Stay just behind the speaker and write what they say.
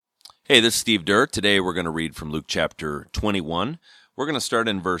Hey, this is Steve Dirt. Today we're going to read from Luke chapter 21. We're going to start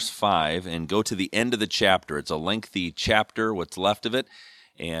in verse 5 and go to the end of the chapter. It's a lengthy chapter, what's left of it,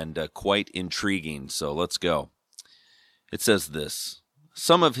 and quite intriguing. So let's go. It says this: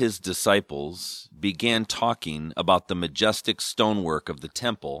 Some of his disciples began talking about the majestic stonework of the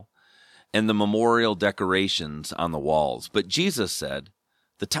temple and the memorial decorations on the walls. But Jesus said,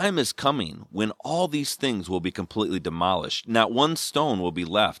 "The time is coming when all these things will be completely demolished. Not one stone will be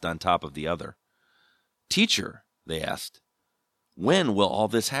left on top of the other." "Teacher," they asked, "when will all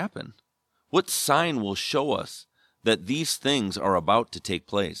this happen? What sign will show us that these things are about to take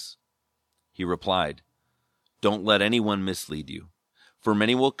place?" He replied, "Don't let anyone mislead you. For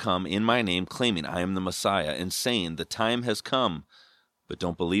many will come in my name claiming I am the Messiah and saying the time has come, but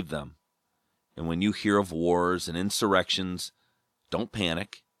don't believe them. And when you hear of wars and insurrections, don't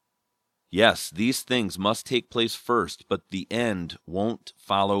panic. Yes, these things must take place first, but the end won't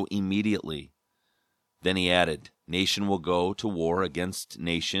follow immediately." Then he added, "Nation will go to war against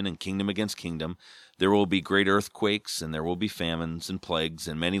nation and kingdom against kingdom. There will be great earthquakes, and there will be famines and plagues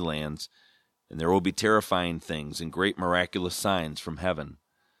in many lands, and there will be terrifying things and great miraculous signs from heaven.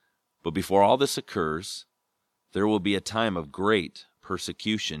 But before all this occurs, there will be a time of great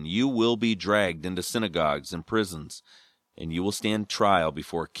persecution. You will be dragged into synagogues and prisons, and you will stand trial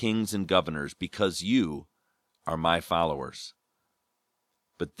before kings and governors because you are my followers.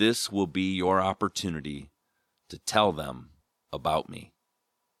 But this will be your opportunity to tell them about me.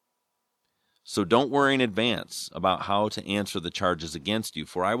 So don't worry in advance about how to answer the charges against you,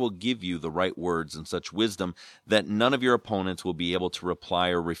 for I will give you the right words and such wisdom that none of your opponents will be able to reply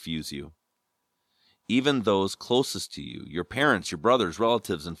or refuse you. Even those closest to you, your parents, your brothers,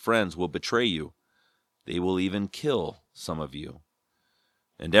 relatives, and friends, will betray you. They will even kill some of you.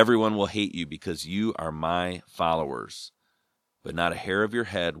 And everyone will hate you because you are my followers. But not a hair of your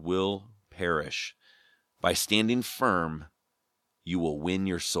head will perish. By standing firm, you will win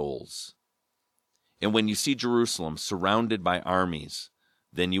your souls. And when you see Jerusalem surrounded by armies,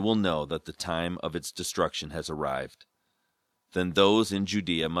 then you will know that the time of its destruction has arrived. Then those in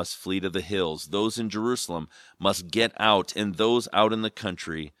Judea must flee to the hills. Those in Jerusalem must get out, and those out in the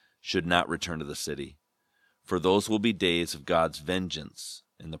country should not return to the city. For those will be days of God's vengeance,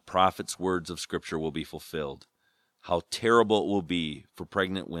 and the prophets' words of Scripture will be fulfilled. How terrible it will be for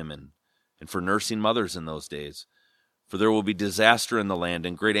pregnant women and for nursing mothers in those days. For there will be disaster in the land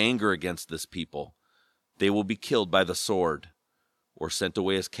and great anger against this people. They will be killed by the sword or sent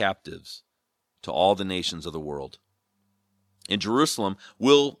away as captives to all the nations of the world. And Jerusalem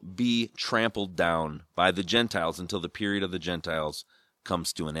will be trampled down by the Gentiles until the period of the Gentiles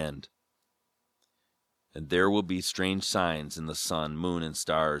comes to an end. And there will be strange signs in the sun, moon, and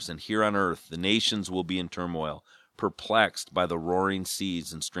stars. And here on earth the nations will be in turmoil, perplexed by the roaring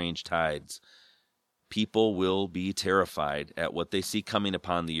seas and strange tides. People will be terrified at what they see coming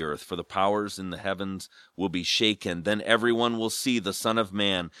upon the earth, for the powers in the heavens will be shaken. Then everyone will see the Son of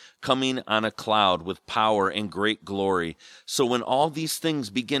Man coming on a cloud with power and great glory. So when all these things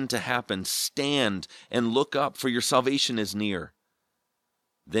begin to happen, stand and look up, for your salvation is near."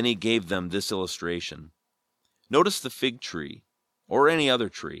 Then he gave them this illustration. "Notice the fig tree, or any other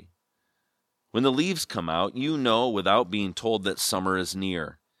tree. When the leaves come out, you know without being told that summer is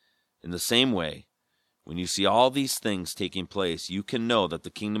near. In the same way, when you see all these things taking place, you can know that the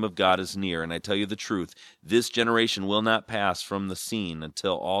kingdom of God is near. And I tell you the truth, this generation will not pass from the scene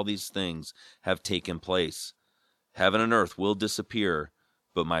until all these things have taken place. Heaven and earth will disappear,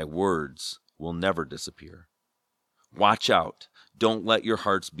 but my words will never disappear. Watch out. Don't let your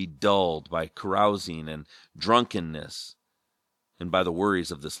hearts be dulled by carousing and drunkenness and by the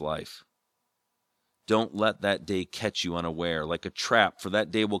worries of this life. Don't let that day catch you unaware, like a trap, for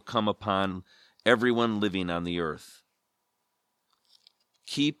that day will come upon everyone living on the earth.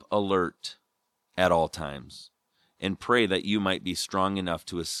 Keep alert at all times, and pray that you might be strong enough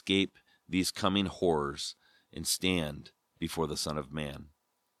to escape these coming horrors and stand before the Son of Man."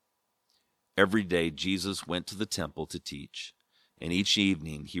 Every day Jesus went to the temple to teach, and each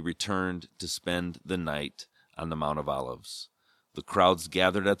evening he returned to spend the night on the Mount of Olives. The crowds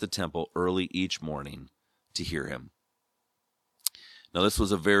gathered at the temple early each morning to hear him. Now, this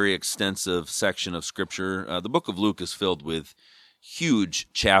was a very extensive section of Scripture. The book of Luke is filled with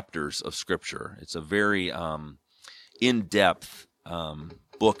huge chapters of Scripture. It's a very in-depth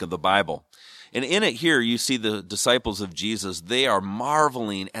book of the Bible. And in it here, you see the disciples of Jesus. They are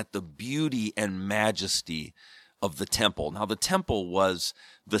marveling at the beauty and majesty of the temple. Now, the temple was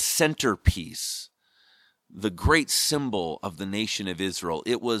the centerpiece, the great symbol of the nation of Israel.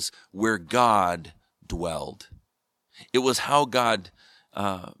 It was where God dwelled. It was how God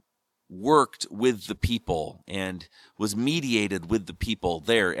worked with the people and was mediated with the people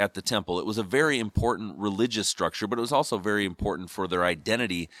there at the temple. It was a very important religious structure, but it was also very important for their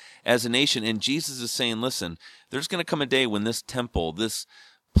identity as a nation. And Jesus is saying, listen, there's going to come a day when this temple, this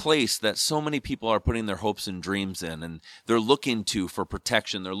place that so many people are putting their hopes and dreams in, and they're looking to for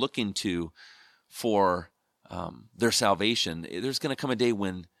protection, they're looking to for their salvation, there's going to come a day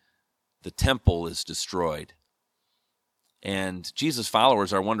when the temple is destroyed. And Jesus'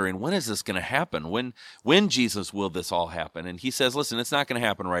 followers are wondering, when is this going to happen? When Jesus, will this all happen? And he says, listen, it's not going to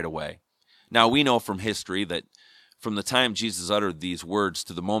happen right away. Now, we know from history that from the time Jesus uttered these words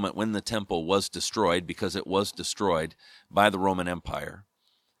to the moment when the temple was destroyed, because it was destroyed by the Roman Empire,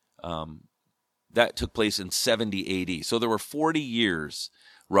 that took place in 70 A.D. So there were 40 years,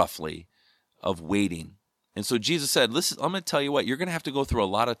 roughly, of waiting. And so Jesus said, listen, I'm going to tell you what, you're going to have to go through a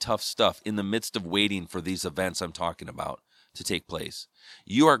lot of tough stuff in the midst of waiting for these events I'm talking about to take place.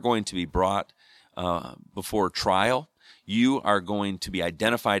 You are going to be brought before trial. You are going to be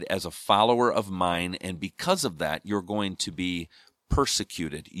identified as a follower of mine, and because of that, you're going to be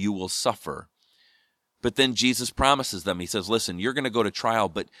persecuted. You will suffer. But then Jesus promises them, he says, listen, you're going to go to trial,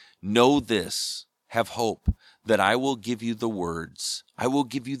 but know this, have hope, that I will give you the words, I will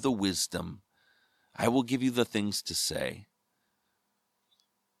give you the wisdom, I will give you the things to say.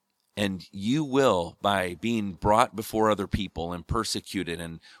 And you will, by being brought before other people and persecuted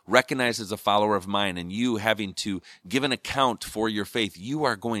and recognized as a follower of mine, and you having to give an account for your faith, you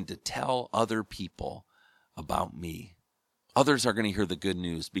are going to tell other people about me. Others are going to hear the good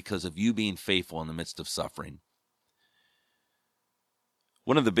news because of you being faithful in the midst of suffering.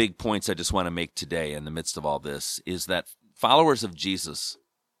 One of the big points I just want to make today in the midst of all this is that followers of Jesus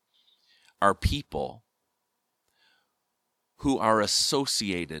are people who are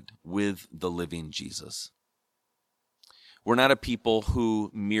associated with the living Jesus. We're not a people who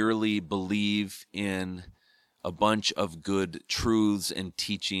merely believe in a bunch of good truths and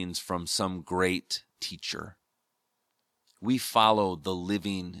teachings from some great teacher. We follow the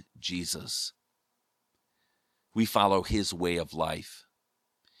living Jesus. We follow his way of life.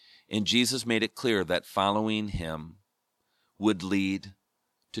 And Jesus made it clear that following him would lead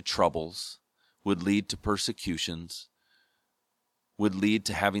to troubles, would lead to persecutions, would lead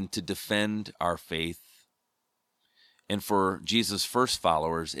to having to defend our faith. And for Jesus' first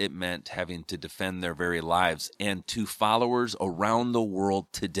followers, it meant having to defend their very lives. And to followers around the world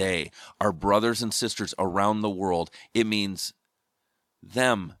today, our brothers and sisters around the world, it means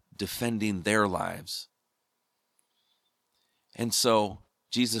them defending their lives. And so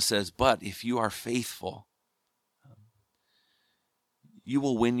Jesus says, but if you are faithful, you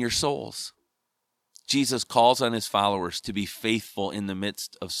will win your souls. Jesus calls on his followers to be faithful in the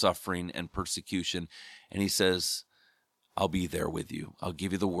midst of suffering and persecution. And he says, I'll be there with you. I'll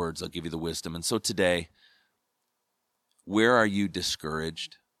give you the words. I'll give you the wisdom. And so today, where are you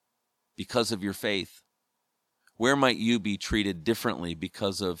discouraged because of your faith? Where might you be treated differently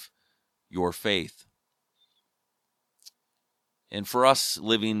because of your faith? And for us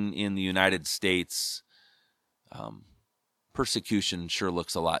living in the United States, persecution sure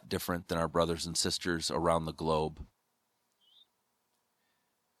looks a lot different than our brothers and sisters around the globe.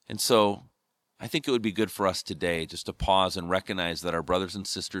 And so I think it would be good for us today just to pause and recognize that our brothers and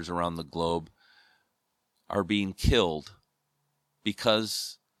sisters around the globe are being killed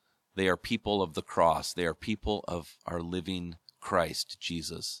because they are people of the cross. They are people of our living Christ,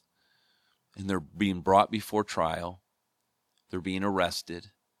 Jesus. And they're being brought before trial. They're being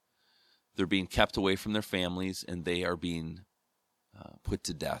arrested. They're being kept away from their families, and they are being put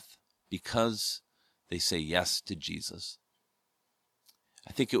to death because they say yes to Jesus.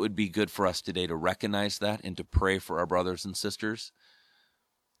 I think it would be good for us today to recognize that and to pray for our brothers and sisters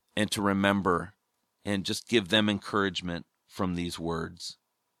and to remember and just give them encouragement from these words.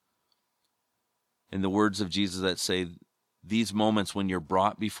 And the words of Jesus that say, these moments when you're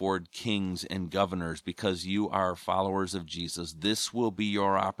brought before kings and governors because you are followers of Jesus, this will be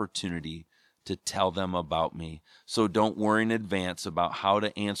your opportunity to tell them about me. So don't worry in advance about how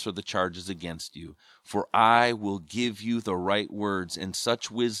to answer the charges against you, for I will give you the right words and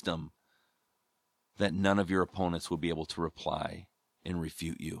such wisdom that none of your opponents will be able to reply and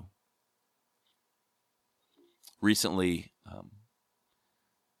refute you. Recently,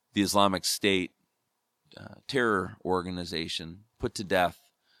 the Islamic State terror organization put to death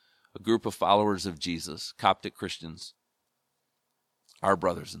a group of followers of Jesus, Coptic Christians, our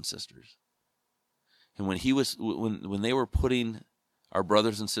brothers and sisters. And when they were putting our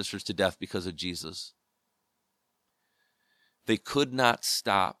brothers and sisters to death because of Jesus, they could not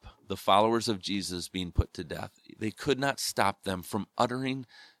stop the followers of Jesus being put to death. They could not stop them from uttering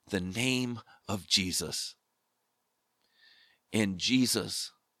the name of Jesus. And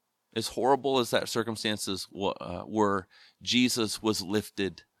Jesus, as horrible as that circumstances were, Jesus was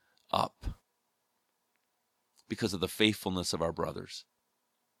lifted up because of the faithfulness of our brothers.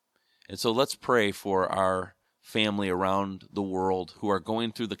 And so let's pray for our family around the world who are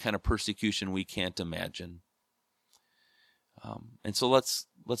going through the kind of persecution we can't imagine. And so let's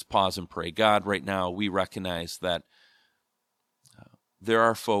pause and pray. God, right now we recognize that there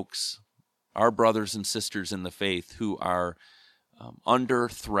are folks, our brothers and sisters in the faith, who are under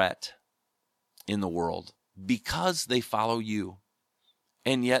threat in the world because they follow you,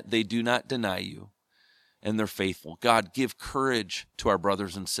 and yet they do not deny you, and they're faithful. God, give courage to our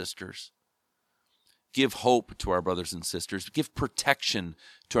brothers and sisters. Give hope to our brothers and sisters. Give protection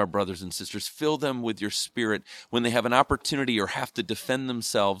to our brothers and sisters. Fill them with your Spirit when they have an opportunity or have to defend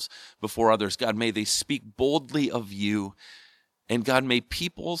themselves before others. God, may they speak boldly of you. And God, may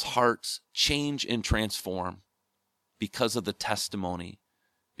people's hearts change and transform because of the testimony,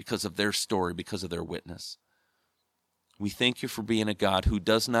 because of their story, because of their witness. We thank you for being a God who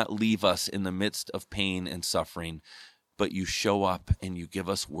does not leave us in the midst of pain and suffering, but you show up and you give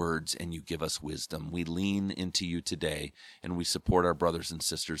us words and you give us wisdom. We lean into you today, and we support our brothers and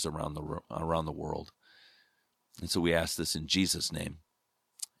sisters around the world. And so we ask this in Jesus' name.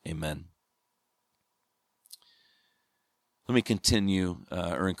 Amen. Let me continue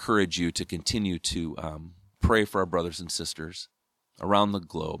or encourage you to continue to pray for our brothers and sisters around the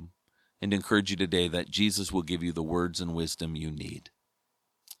globe, and encourage you today that Jesus will give you the words and wisdom you need.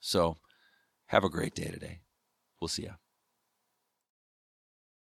 So have a great day today. We'll see you.